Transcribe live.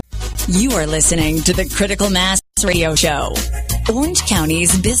You are listening to the Critical Mass Radio Show, Orange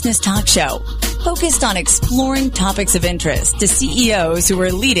County's business talk show, focused on exploring topics of interest to CEOs who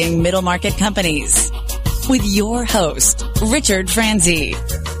are leading middle market companies. With your host, Richard Franzi.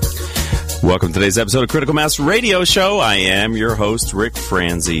 Welcome to today's episode of Critical Mass Radio Show. I am your host, Rick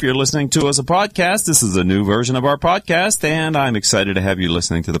Franzi. If you're listening to us a podcast, this is a new version of our podcast, and I'm excited to have you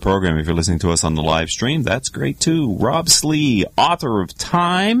listening to the program. If you're listening to us on the live stream, that's great too. Rob Slee, author of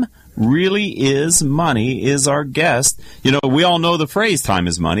Time Really Is Money, is our guest. You know, we all know the phrase time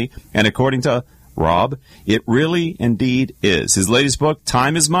is money, and according to Rob, it really indeed is. His latest book,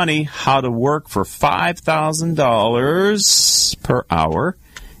 Time is Money, How to Work for $5,000 per hour,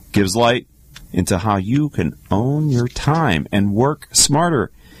 gives light into how you can own your time and work smarter.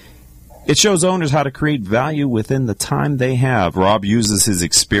 It shows owners how to create value within the time they have. Rob uses his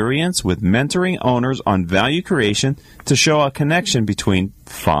experience with mentoring owners on value creation to show a connection between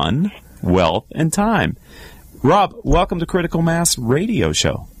fun, wealth, and time. Rob, welcome to Critical Mass Radio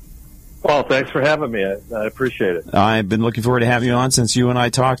Show. Well, thanks for having me. I appreciate it. I've been looking forward to having you on since you and I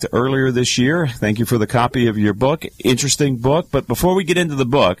talked earlier this year. Thank you for the copy of your book. Interesting book. But before we get into the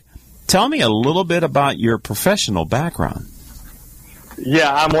book, tell me a little bit about your professional background.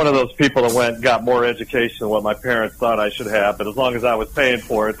 Yeah, I'm one of those people that got more education than what my parents thought I should have, but as long as I was paying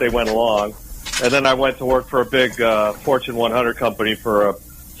for it, they went along. And then I went to work for a big Fortune 100 company for a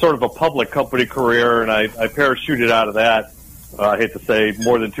sort of a public company career, and I parachuted out of that, I hate to say,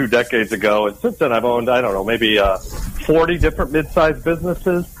 more than 2 decades ago. And since then I've owned, maybe 40 different mid-sized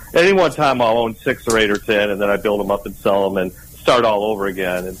businesses. Any one time I'll own 6 or 8 or 10, and then I build them up and sell them and start all over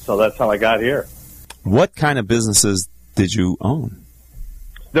again. And so that's how I got here. What kind of businesses did you own?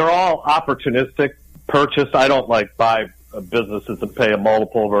 They're all opportunistic purchase. I don't buy businesses and pay a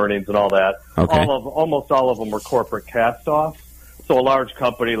multiple of earnings and all that. Okay. Almost all of them were corporate cast-offs. So a large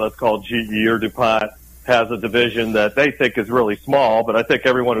company, let's call GE or DuPont, has a division that they think is really small, but I think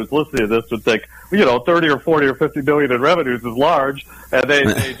everyone who's listening to this would think, 30 or 40 or 50 billion in revenues is large, and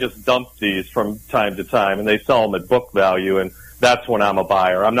they just dump these from time to time, and they sell them at book value, and that's when I'm a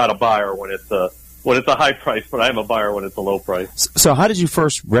buyer. I'm not a buyer when it's a high price, but I'm a buyer when it's a low price. So how did you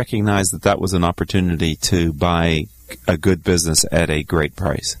first recognize that was an opportunity to buy a good business at a great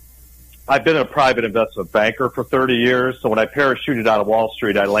price? I've been a private investment banker for 30 years, so when I parachuted out of Wall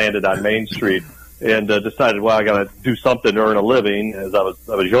Street, I landed on Main Street and decided, I got to do something to earn a living, as I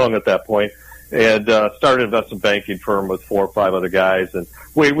was young at that point, and started an investment banking firm with 4 or 5 other guys, and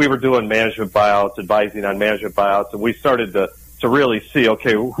we were doing management buyouts, advising on management buyouts, and we started to really see,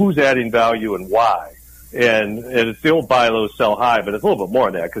 okay, who's adding value and why. And it's the old buy low, sell high, but it's a little bit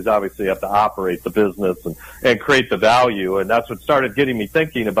more than that, because obviously you have to operate the business and create the value. And that's what started getting me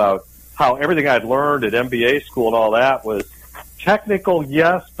thinking about how everything I'd learned at MBA school and all that was technical,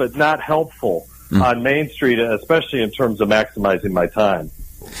 yes, but not helpful on Main Street, especially in terms of maximizing my time.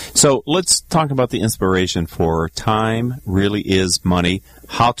 So let's talk about the inspiration for Time Really Is Money,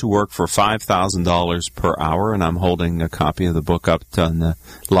 How to Work for $5,000 per hour. And I'm holding a copy of the book up on the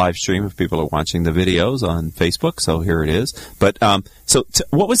live stream if people are watching the videos on Facebook. So here it is. But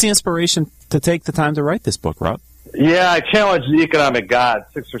what was the inspiration to take the time to write this book, Rob? Yeah, I challenged the economic god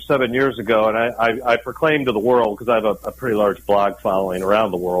 6 or 7 years ago, and I proclaimed to the world, because I have a pretty large blog following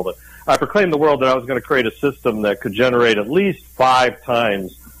around the world, I proclaimed to the world that I was going to create a system that could generate at least 5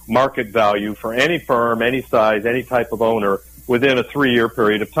 times market value for any firm, any size, any type of owner within a 3-year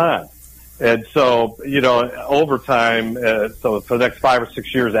period of time. And so, over time, so for the next 5 or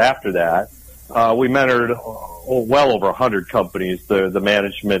 6 years after that, we mentored well over 100 companies, the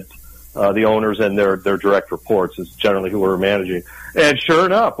management, the owners and their direct reports is generally who we're managing. And sure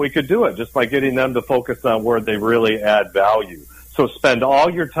enough, we could do it just by getting them to focus on where they really add value. So spend all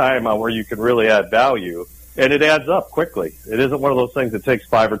your time on where you can really add value, and it adds up quickly. It isn't one of those things that takes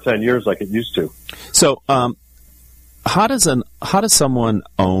 5 or 10 years like it used to. So, how does someone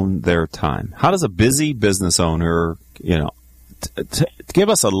own their time? How does a busy business owner, give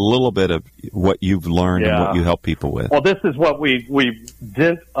us a little bit of what you've learned and what you help people with? Well, this is what we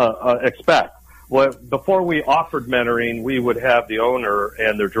didn't expect. Before we offered mentoring, we would have the owner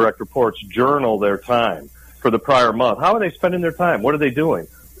and their direct reports journal their time for the prior month. How are they spending their time? What are they doing?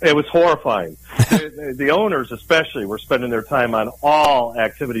 It was horrifying. The owners especially were spending their time on all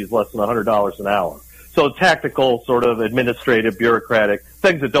activities less than $100 an hour. So tactical, sort of administrative, bureaucratic,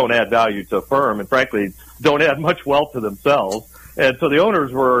 things that don't add value to a firm and frankly don't add much wealth to themselves. And so the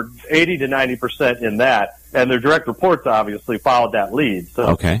owners were 80 to 90% in that, and their direct reports obviously followed that lead.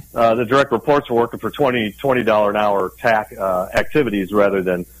 So the direct reports were working for $20 an hour activities rather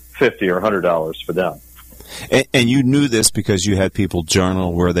than $50 or $100 for them. And you knew this because you had people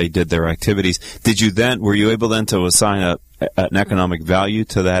journal where they did their activities. Were you able then to assign an economic value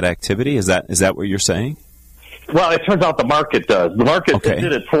to that activity? Is that what you're saying? Well, it turns out the market does. The market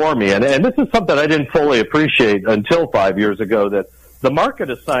did it for me. And this is something I didn't fully appreciate until 5 years ago, that the market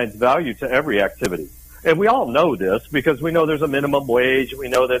assigns value to every activity. And we all know this because we know there's a minimum wage. We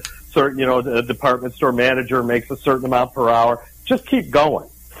know that the department store manager makes a certain amount per hour. Just keep going.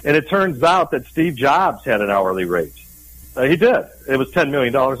 And it turns out that Steve Jobs had an hourly rate. He did. It was $10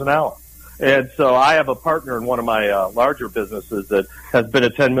 million an hour. And so I have a partner in one of my larger businesses that has been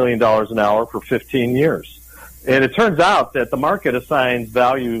at $10 million an hour for 15 years. And it turns out that the market assigns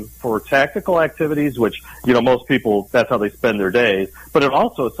value for tactical activities, which, most people, that's how they spend their days. But it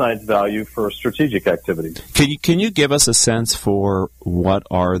also assigns value for strategic activities. Can you give us a sense for what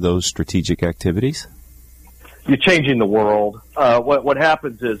are those strategic activities? You're changing the world. What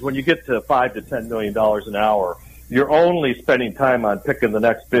happens is when you get to $5 to $10 million an hour, you're only spending time on picking the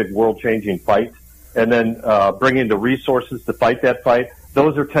next big world-changing fight and then bringing the resources to fight that fight.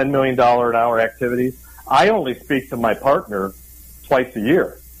 Those are $10 million an hour activities. I only speak to my partner twice a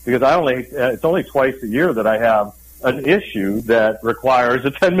year because it's only twice a year that I have an issue that requires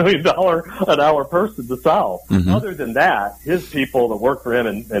a $10 million an hour person to solve. Mm-hmm. Other than that, his people that work for him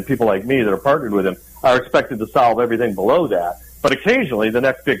and people like me that are partnered with him are expected to solve everything below that. But occasionally the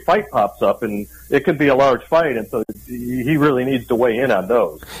next big fight pops up and it could be a large fight, and so he really needs to weigh in on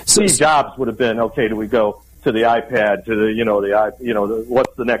those. Steve Jobs would have been, okay, do we go to the iPad, to the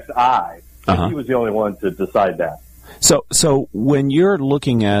what's the next I? Uh-huh. He was the only one to decide that. So when you're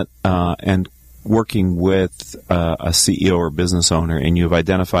looking at and working with a CEO or business owner and you've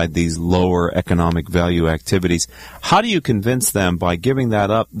identified these lower economic value activities, how do you convince them by giving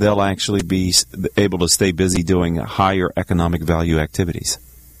that up they'll actually be able to stay busy doing higher economic value activities?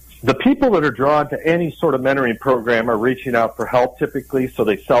 The people that are drawn to any sort of mentoring program are reaching out for help typically, so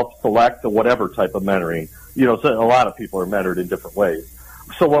they self-select whatever type of mentoring. So a lot of people are mentored in different ways.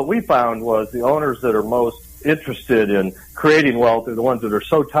 So what we found was the owners that are most interested in creating wealth are the ones that are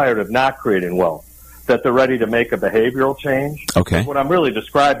so tired of not creating wealth that they're ready to make a behavioral change. Okay. What I'm really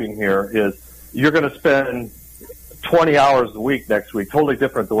describing here is you're going to spend 20 hours a week next week, totally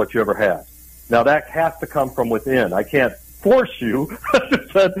different than what you ever had. Now that has to come from within. I can't force you to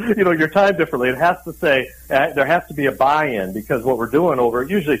spend, your time differently. It has to say, there has to be a buy-in, because what we're doing it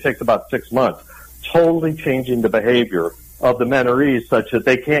usually takes about 6 months, totally changing the behavior of the mentorees such that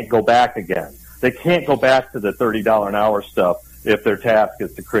they can't go back again. They can't go back to the $30 an hour stuff if their task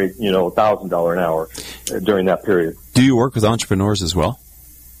is to create, $1,000 an hour during that period. Do you work with entrepreneurs as well?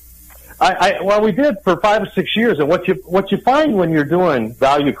 Well, we did for 5 or 6 years, and what you find when you're doing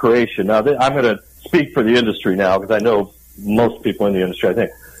value creation. Now, I'm going to speak for the industry now because I know most people in the industry. I think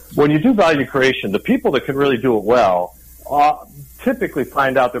when you do value creation, the people that can really do it well typically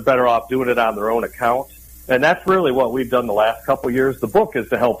find out they're better off doing it on their own account. And that's really what we've done the last couple of years. The book is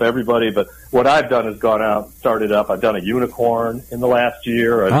to help everybody, but what I've done is gone out, started up. I've done a unicorn in the last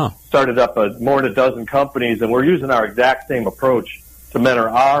year. I've started up more than a dozen companies, and we're using our exact same approach to mentor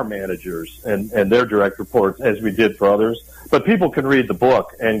our managers and their direct reports as we did for others. But people can read the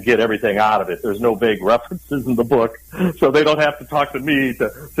book and get everything out of it. There's no vague references in the book, so they don't have to talk to me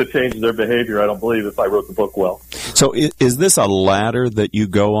to change their behavior, I don't believe, if I wrote the book well. So is this a ladder that you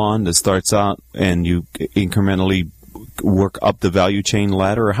go on that starts out and you incrementally work up the value chain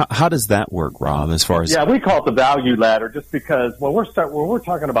ladder? Or how does that work, Rob, as far as... Yeah, we call it the value ladder just because when we're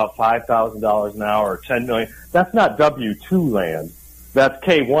talking about $5,000 an hour or $10 million, that's not W-2 land. That's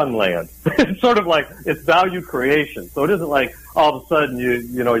K1 land. It's sort of like it's value creation. So it isn't like all of a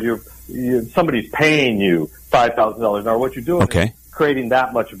sudden somebody's paying you $5,000 an hour. What you're doing is creating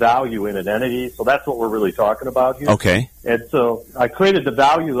that much value in an entity. So that's what we're really talking about here. Okay. And so I created the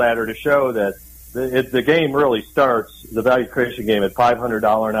value ladder to show that the game really starts, the value creation game, at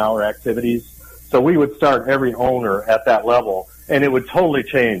 $500 an hour activities. So we would start every owner at that level, and it would totally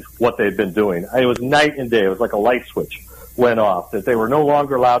change what they've been doing. It was night and day. It was like a light switch went off, that they were no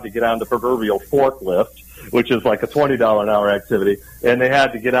longer allowed to get on the proverbial forklift, which is like a $20 an hour activity, and they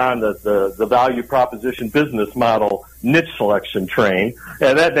had to get on the value proposition business model niche selection train,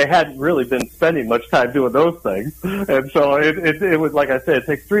 and that they hadn't really been spending much time doing those things. And so it was, like I said, it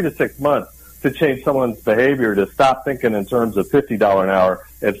takes 3 to 6 months to change someone's behavior to stop thinking in terms of $50 an hour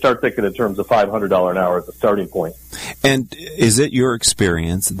and start thinking in terms of $500 an hour as a starting point. And is it your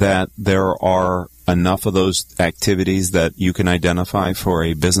experience that there are enough of those activities that you can identify for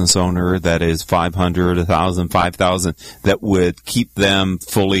a business owner that is 500, 1,000, 5,000 that would keep them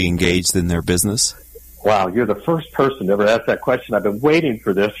fully engaged in their business? wow, you're the first person to ever ask that question. I've been waiting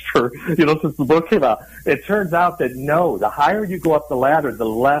for this since the book came out. It turns out that no, the higher you go up the ladder, the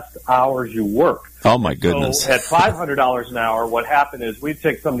less hours you work. Oh, my goodness. So at $500 an hour, what happened is we'd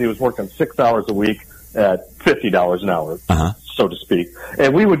take somebody who was working 6 hours a week at $50 an hour, so to speak.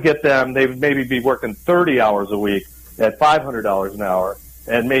 And we would get them, they would maybe be working 30 hours a week at $500 an hour,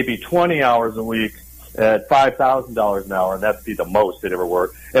 and maybe 20 hours a week at $5,000 an hour, and that'd be the most they'd ever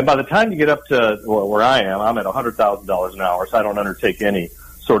work. And by the time you get up to where I am, I'm at $100,000 an hour, so I don't undertake any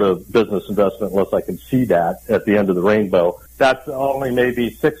sort of business investment unless I can see that at the end of the rainbow. That's only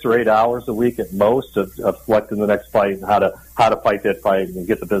maybe 6 or 8 hours a week at most of selecting the next fight and how to fight that fight and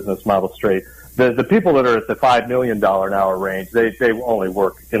get the business model straight. The people that are at the $5 million an hour range, they only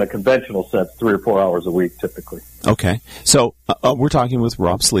work in a conventional sense 3 or 4 hours a week typically. Okay. So we're talking with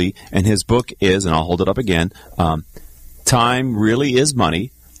Rob Slee, and his book is, and I'll hold it up again, Time Really Is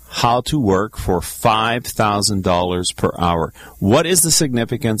Money, How to Work for $5,000 per hour. What is the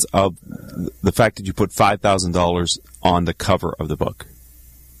significance of the fact that you put $5,000 on the cover of the book?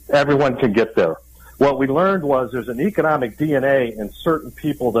 Everyone can get there. What we learned was there's an economic DNA in certain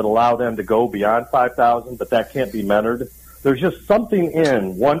people that allow them to go beyond 5,000, but that can't be mentored. There's just something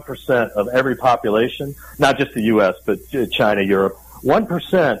in 1% of every population, not just the U.S., but China, Europe,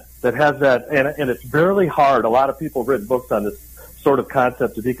 1% that has that, and it's really hard. A lot of people have written books on this sort of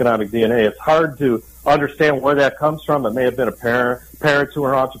concept of economic DNA. It's hard to understand where that comes from. It may have been a parents who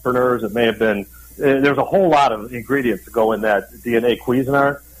are entrepreneurs. It may have been, there's a whole lot of ingredients that go in that DNA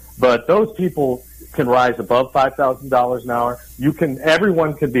Cuisinart, but those people can rise above $5,000 an hour.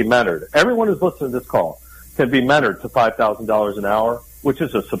 Everyone can be mentored. Everyone who's listening to this call can be mentored to $5,000 an hour, which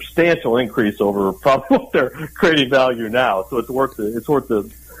is a substantial increase over probably what they're creating value now. So it's worth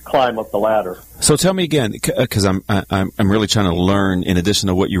the climb up the ladder. So tell me again, because I'm really trying to learn, in addition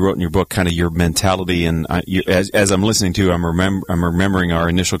to what you wrote in your book, kind of your mentality. And as I'm listening to you, I'm remembering our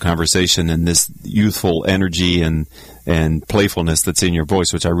initial conversation and this youthful energy and playfulness that's in your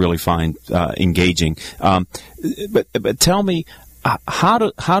voice, which I really find engaging. But tell me, how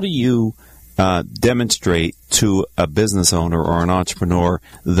do you demonstrate to a business owner or an entrepreneur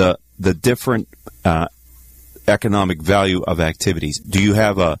the different economic value of activities? Do you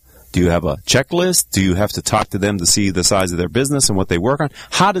have a checklist? Do you have to talk to them to see the size of their business and what they work on?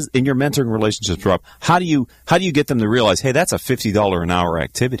 How does, in your mentoring relationships, Rob, how do you get them to realize, hey, that's a $50 an hour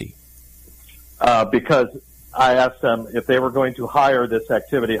activity? Because I asked them if they were going to hire this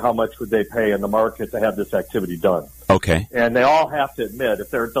activity, how much would they pay in the market to have this activity done? Okay. And they all have to admit, if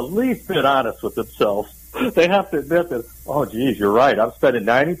they're the least bit honest with themselves, they have to admit that, oh, geez, you're right. I'm spending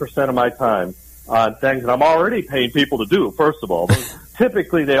 90% of my time on things that I'm already paying people to do, first of all.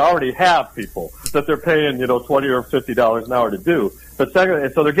 Typically, they already have people that they're paying, $20 or $50 an hour to do. But second,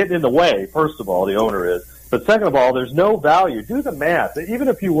 and so they're getting in the way, first of all, the owner is. But second of all, there's no value. Do the math. Even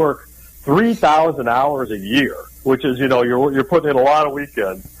if you work 3,000 hours a year, which is, you're putting in a lot of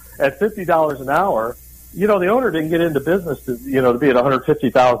weekends, at $50 an hour, the owner didn't get into business to be at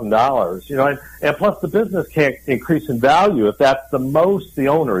 $150,000, and plus the business can't increase in value if that's the most the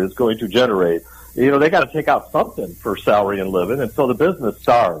owner is going to generate. They got to take out something for salary and living, and so the business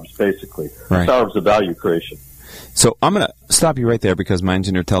starves, basically. Right. Starves of value creation. So I'm going to stop you right there because my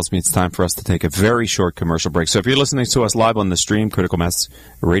engineer tells me it's time for us to take a very short commercial break. So if you're listening to us live on the stream, Critical Mass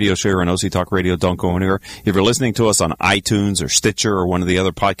Radio Show or on OC Talk Radio, don't go anywhere. If you're listening to us on iTunes or Stitcher or one of the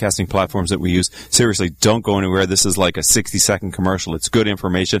other podcasting platforms that we use, seriously, don't go anywhere. This is like a 60-second commercial. It's good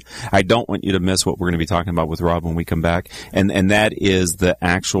information. I don't want you to miss what we're going to be talking about with Rob when we come back, and that is the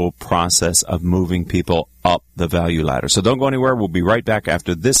actual process of moving people up the value ladder. So don't go anywhere. We'll be right back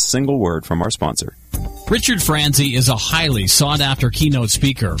after this single word from our sponsor. Richard Franzi is a highly sought-after keynote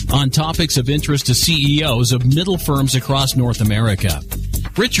speaker on topics of interest to CEOs of middle firms across North America.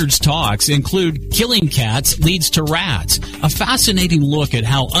 Richard's talks include Killing Cats Leads to Rats, a fascinating look at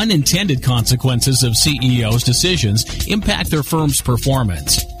how unintended consequences of CEOs' decisions impact their firm's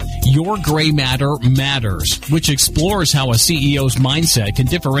performance. Your Gray Matter Matters, which explores how a CEO's mindset can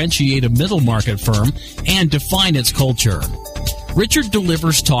differentiate a middle market firm and define its culture. Richard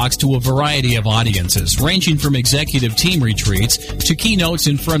delivers talks to a variety of audiences, ranging from executive team retreats to keynotes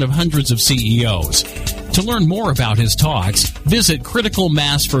in front of hundreds of CEOs. To learn more about his talks, visit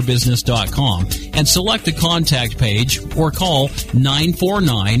criticalmassforbusiness.com and select the contact page or call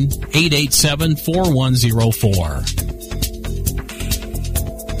 949-887-4104.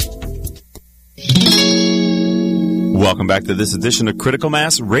 Welcome back to this edition of Critical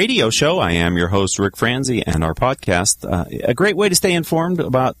Mass Radio Show. I am your host, Rick Franzi, and our podcast. A great way to stay informed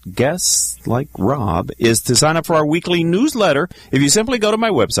about guests like Rob is to sign up for our weekly newsletter. If you simply go to my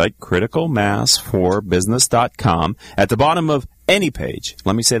website, criticalmass4business.com, at the bottom of any page,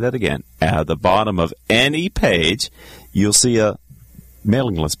 let me say that again, at the bottom of any page, you'll see a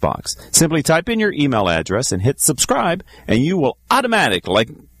mailing list box. Simply type in your email address and hit subscribe, and you will automatically, like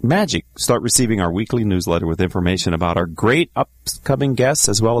magic, start receiving our weekly newsletter with information about our great upcoming guests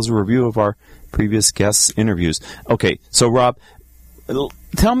as well as a review of our previous guests' interviews. Okay, so Rob,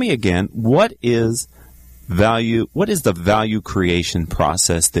 tell me again, what is the value creation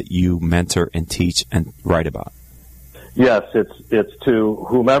process that you mentor and teach and write about? Yes, it's to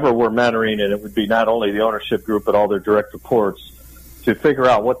whomever we're mentoring, and it would be not only the ownership group but all their direct reports, to figure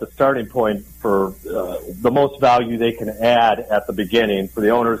out what the starting point for the most value they can add at the beginning. For the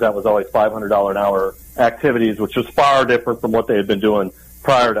owners, that was always $500 an hour activities, which was far different from what they had been doing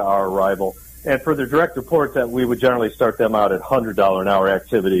prior to our arrival. And for the direct reports, that we would generally start them out at $100 an hour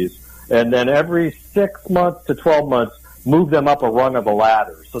activities. And then every 6 months to 12 months, move them up a rung of the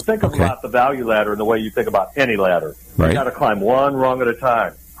ladder. So think about the value ladder in the way you think about any ladder. Right. You got to climb one rung at a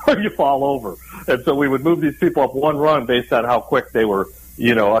time, or you fall over. And so we would move these people up one rung based on how quick they were,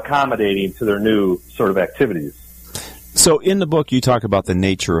 accommodating to their new sort of activities. So in the book, you talk about the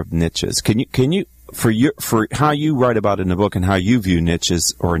nature of niches. Can you for how you write about it in the book and how you view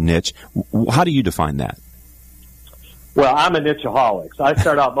niches or niche, how do you define that? Well, I'm a nicheaholic. So I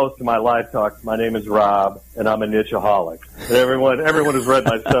start out most of my live talks, my name is Rob, and I'm a nicheaholic. And everyone who's read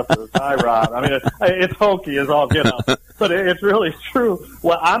my stuff says, hi, Rob. I mean, it's hokey as all get out, but it's really true.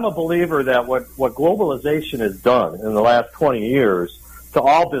 Well, I'm a believer that what globalization has done in the last 20 years to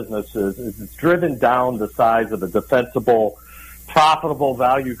all businesses is it's driven down the size of a defensible, profitable,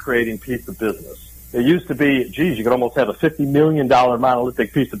 value-creating piece of business. It used to be, you could almost have a $50 million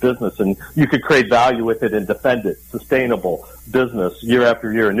monolithic piece of business, and you could create value with it and defend it. Sustainable business, year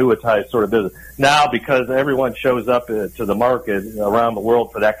after year, annuitized sort of business. Now, because everyone shows up to the market around the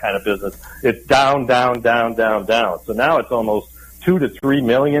world for that kind of business, it's down, down, down, down, down. So now it's almost $2 to $3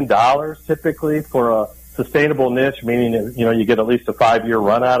 million typically for a sustainable niche, meaning you get at least a 5-year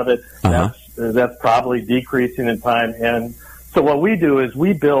run out of it. Uh-huh. That's probably decreasing in time. And so what we do is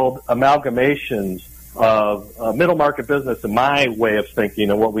we build amalgamations of middle market business, in my way of thinking,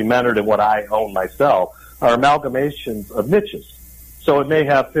 and what we mentored and what I own myself are amalgamations of niches. So it may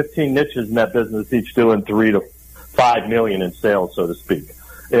have 15 niches in that business, each doing 3 to 5 million in sales, so to speak.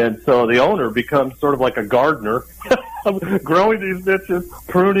 And so the owner becomes sort of like a gardener, growing these niches,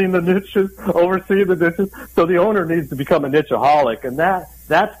 pruning the niches, overseeing the niches. So the owner needs to become a nicheaholic, and that's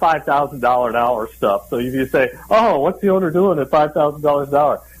 $5,000 an hour stuff. So if you say, oh, what's the owner doing at $5,000 an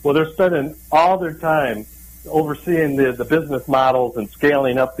hour? Well, they're spending all their time overseeing the business models and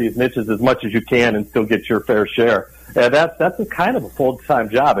scaling up these niches as much as you can and still get your fair share. And that's a kind of a full-time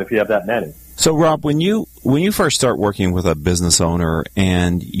job if you have that many. So, Rob, when you first start working with a business owner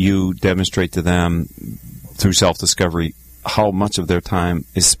and you demonstrate to them through self-discovery how much of their time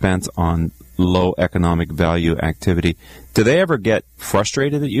is spent on low economic value activity, do they ever get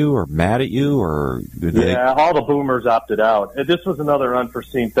frustrated at you or mad at you? Or Yeah, all the boomers opted out. And this was another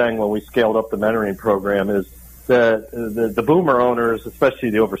unforeseen thing when we scaled up the mentoring program is the boomer owners, especially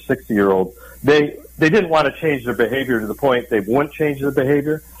the over 60-year-olds, they didn't want to change their behavior to the point they wouldn't change their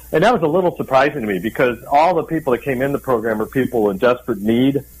behavior. And that was a little surprising to me because all the people that came in the program are people in desperate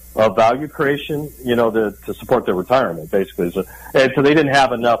need of value creation, to support their retirement, basically. And so they didn't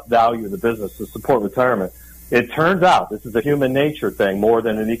have enough value in the business to support retirement. It turns out this is a human nature thing more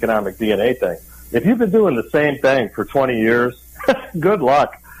than an economic DNA thing. If you've been doing the same thing for 20 years, good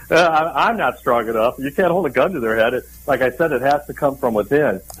luck. I'm not strong enough. You can't hold a gun to their head. Like I said, it has to come from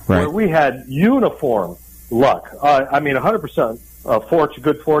within. Right. Where we had uniform luck. 100%.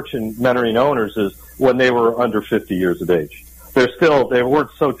 Good fortune mentoring owners is when they were under 50 years of age. They weren't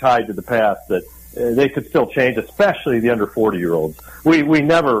so tied to the past that they could still change, especially the under 40-year-olds. We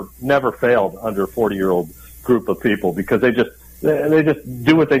never failed under a 40-year-old group of people because they just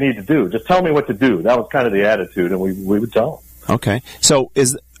do what they need to do. Just tell me what to do. That was kind of the attitude, and we would tell them. Okay. So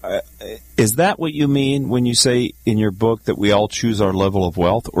is that what you mean when you say in your book that we all choose our level of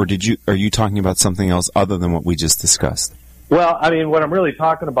wealth, or are you talking about something else other than what we just discussed? Well, what I'm really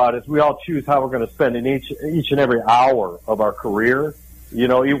talking about is we all choose how we're going to spend in each and every hour of our career.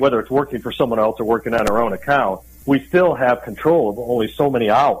 Whether it's working for someone else or working on our own account, we still have control of only so many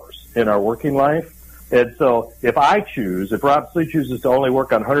hours in our working life. And so if Rob Slee chooses to only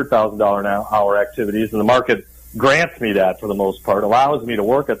work on $100,000 an hour activities, and the market grants me that for the most part, allows me to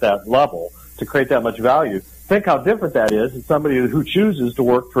work at that level to create that much value. Think how different that is than somebody who chooses to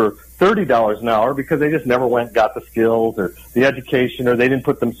work for $30 an hour because they just never went and got the skills or the education, or they didn't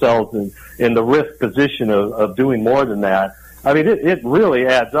put themselves in the risk position of doing more than that. I mean, it really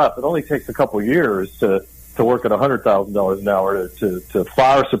adds up. It only takes a couple of years to work at $100,000 an hour to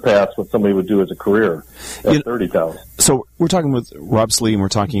far surpass what somebody would do as a career at $30,000. So we're talking with Rob Slee, and we're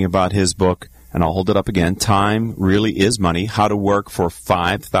talking about his book, and I'll hold it up again, Time Really Is Money, How to Work for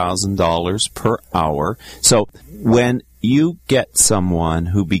 $5,000 per hour. So when you get someone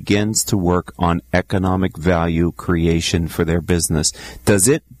who begins to work on economic value creation for their business, does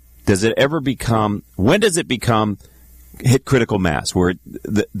it ever become, when does it become hit critical mass, where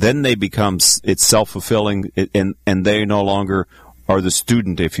then they become, it's self-fulfilling, and they no longer are the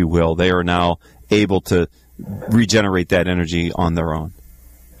student, if you will. They are now able to regenerate that energy on their own?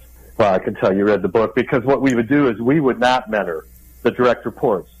 Well, I can tell you read the book, because what we would do is we would not mentor the direct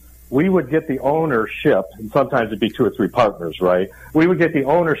reports. We would get the ownership, and sometimes it'd be 2 or 3 partners, right? We would get the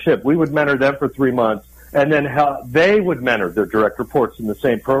ownership. We would mentor them for 3 months, and then they would mentor their direct reports in the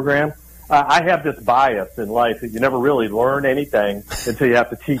same program. I have this bias in life that you never really learn anything until you have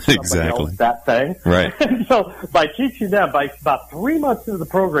to teach somebody else that thing. Right. And so by teaching them, by about 3 months into the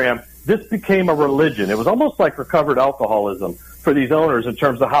program, this became a religion. It was almost like recovered alcoholism for these owners in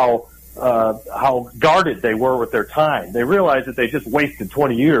terms of how guarded they were with their time. They realized that they just wasted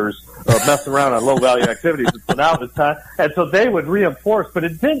 20 years of messing around on low-value activities, and so now it was time. And so they would reinforce, but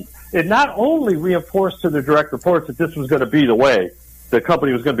it not only reinforced to their direct reports that this was going to be the way the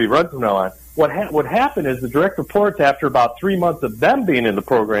company was going to be run from now on. What happened is the direct reports, after about 3 months of them being in the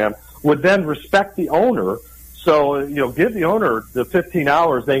program, would then respect the owner. So, give the owner the 15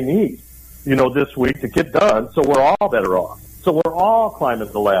 hours they need, this week to get done. So we're all better off. So we're all climbing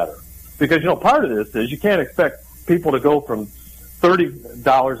the ladder, because, part of this is you can't expect people to go from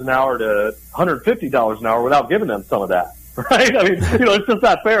 $30 an hour to $150 an hour without giving them some of that. Right? I mean, it's just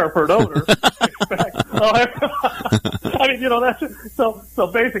not fair for an owner to expect. I mean, that's so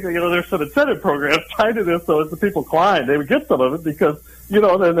basically, there's some incentive programs tied to this, so as the people climb, they would get some of it because,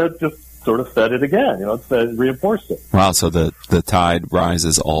 then it just sort of fed it again. It reinforced it. Wow, so the tide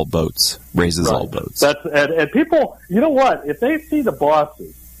rises all boats, raises all boats. And people, if they see the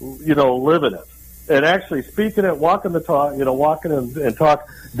bosses, living it, and actually speaking it, walking the talk, walking and talk,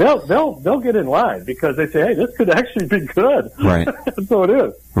 they'll get in line, because they say, hey, this could actually be good. Right. So it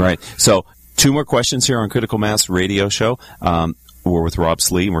is. Right. So 2 more questions here on Critical Mass Radio Show. We're with Rob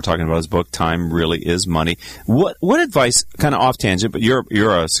Slee, and we're talking about his book, Time Really Is Money. What advice, kind of off tangent, but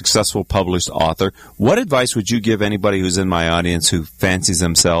you're a successful published author. What advice would you give anybody who's in my audience who fancies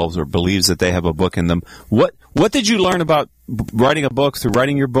themselves or believes that they have a book in them? What did you learn about writing a book through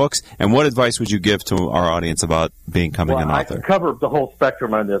writing your books, and what advice would you give to our audience about becoming an author? I cover the whole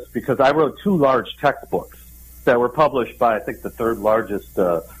spectrum on this, because I wrote 2 large textbooks that were published by, I think, the 3rd largest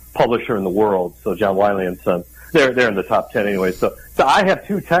publisher in the world, so John Wiley & Sons. They're in the top 10 anyway. So I have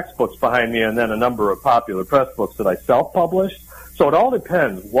 2 textbooks behind me, and then a number of popular press books that I self-published. So it all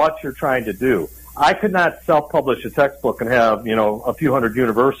depends what you're trying to do. I could not self-publish a textbook and have, a few hundred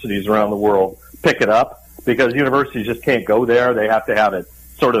universities around the world pick it up, because universities just can't go there. They have to have it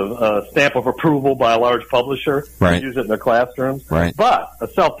sort of a stamp of approval by a large publisher to use it in their classrooms. Right. But a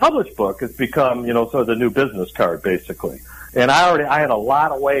self-published book has become, sort of the new business card, basically. And I had a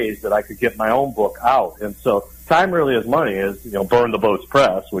lot of ways that I could get my own book out. And so Time Really Is Money is, Burn the Boats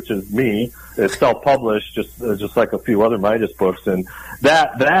Press, which is me. It's self-published, just like a few other Midas books. And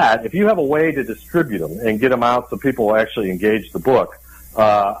that, if you have a way to distribute them and get them out so people will actually engage the book,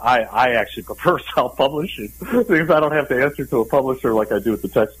 I actually prefer self-publishing, because I don't have to answer to a publisher like I do with the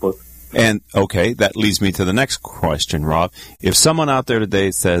textbook. And, okay, that leads me to the next question, Rob. If someone out there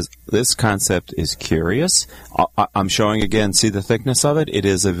today says, this concept is curious, I'm showing again, see the thickness of it? It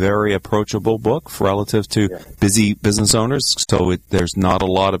is a very approachable book relative to busy business owners, so there's not a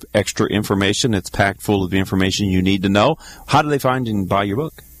lot of extra information. It's packed full of the information you need to know. How do they find and buy your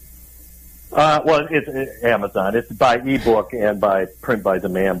book? Well, it's Amazon. It's by ebook and by print by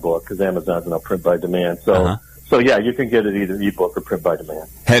demand book, because Amazon's not print by demand. So, So yeah, you can get it either ebook or print by demand.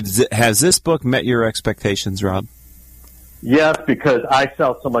 Has this book met your expectations, Rob? Yes, because I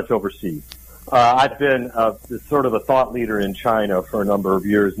sell so much overseas. I've been sort of a thought leader in China for a number of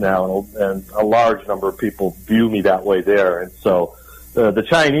years now, and a large number of people view me that way there. And so the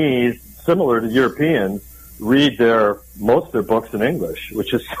Chinese, similar to Europeans, read most of their books in English,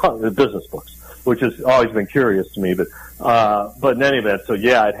 which is business books, which has always been curious to me. But in any event, so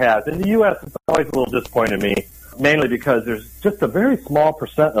yeah, it has. In the U.S., it's always a little disappointing to me, mainly because there's just a very small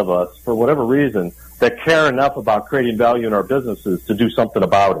percent of us, for whatever reason, that care enough about creating value in our businesses to do something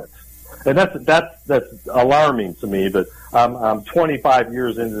about it. And that's alarming to me, but I'm 25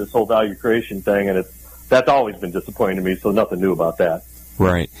 years into this whole value creation thing, and that's always been disappointing to me, so nothing new about that.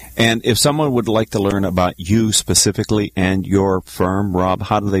 Right. And if someone would like to learn about you specifically and your firm, Rob,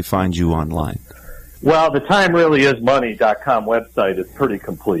 how do they find you online? Well, the TimeReallyIsMoney.com website is pretty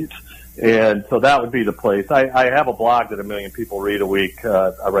complete. And so that would be the place. I have a blog that 1 million people read a week.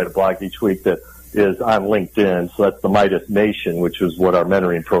 I write a blog each week that is on LinkedIn. So that's the Midas Nation, which is what our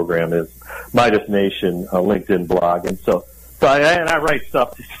mentoring program is. Midas Nation, a LinkedIn blog. And so I write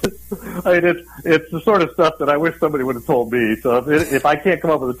stuff. It's the sort of stuff that I wish somebody would have told me. So if I can't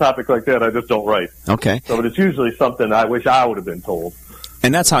come up with a topic like that, I just don't write. Okay. So but it's usually something I wish I would have been told.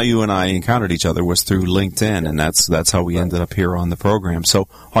 And that's how you and I encountered each other, was through LinkedIn, and that's how we ended up here on the program. So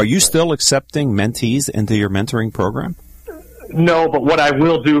are you still accepting mentees into your mentoring program? No, but what I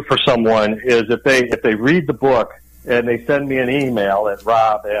will do for someone is if they read the book and they send me an email at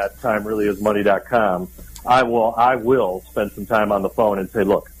rob@timereallyismoney.com, I will spend some time on the phone and say,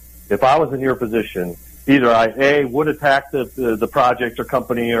 look, if I was in your position, either I would attack the project or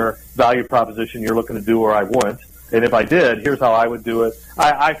company or value proposition you're looking to do, or I wouldn't. And if I did, here's how I would do it.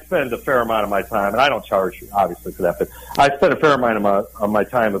 I spend a fair amount of my time, and I don't charge you, obviously, for that, but I spend a fair amount of my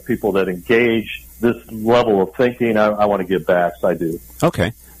time with people that engage this level of thinking. I want to give back, so I do.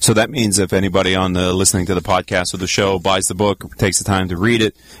 Okay. So that means if anybody listening to the podcast or the show buys the book, takes the time to read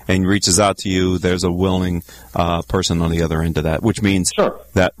it, and reaches out to you, there's a willing person on the other end of that, which means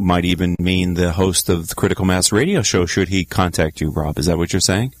that might even mean the host of the Critical Mass radio show, should he contact you, Rob. Is that what you're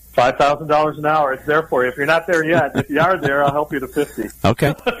saying? $5,000 an hour. It's there for you. If you're not there yet, if you are there, I'll help you to 50.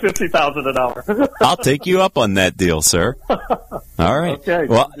 Okay. $50,000 an hour. I'll take you up on that deal, sir. All right. Okay.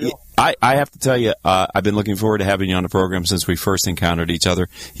 Well, I have to tell you, I've been looking forward to having you on the program since we first encountered each other.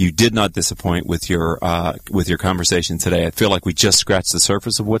 You did not disappoint with your conversation today. I feel like we just scratched the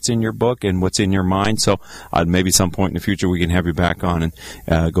surface of what's in your book and what's in your mind. So maybe some point in the future we can have you back on and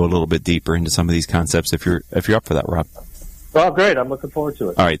go a little bit deeper into some of these concepts if you're up for that, Rob. Well, great. I'm looking forward to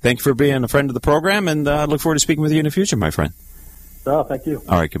it. All right. Thank you for being a friend of the program, and I look forward to speaking with you in the future, my friend. Oh, thank you.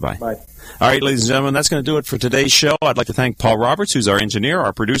 All right. Goodbye. Bye. All right, ladies and gentlemen, that's going to do it for today's show. I'd like to thank Paul Roberts, who's our engineer.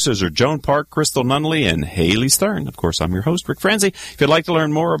 Our producers are Joan Park, Crystal Nunley, and Haley Stern. Of course, I'm your host, Rick Franzi. If you'd like to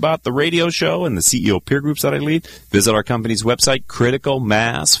learn more about the radio show and the CEO peer groups that I lead, visit our company's website,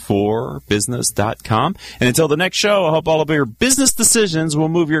 criticalmass4business.com. And until the next show, I hope all of your business decisions will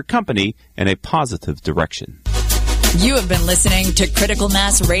move your company in a positive direction. You have been listening to Critical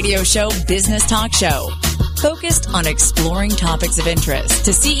Mass Radio Show Business Talk Show, focused on exploring topics of interest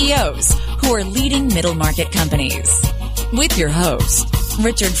to CEOs who are leading middle market companies. With your host,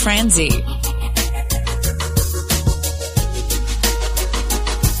 Richard Franzi.